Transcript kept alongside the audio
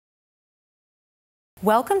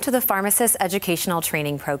Welcome to the Pharmacist Educational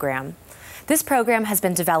Training Program. This program has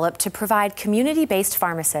been developed to provide community-based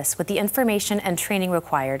pharmacists with the information and training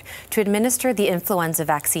required to administer the influenza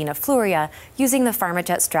vaccine Afluria using the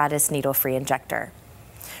PharmaJet Stratus needle-free injector.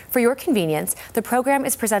 For your convenience, the program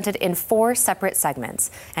is presented in 4 separate segments,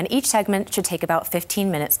 and each segment should take about 15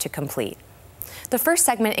 minutes to complete. The first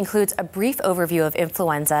segment includes a brief overview of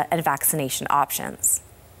influenza and vaccination options.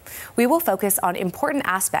 We will focus on important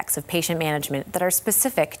aspects of patient management that are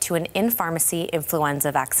specific to an in-pharmacy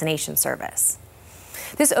influenza vaccination service.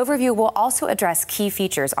 This overview will also address key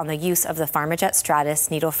features on the use of the PharmaJet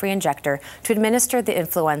Stratus needle-free injector to administer the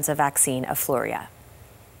influenza vaccine Afluria.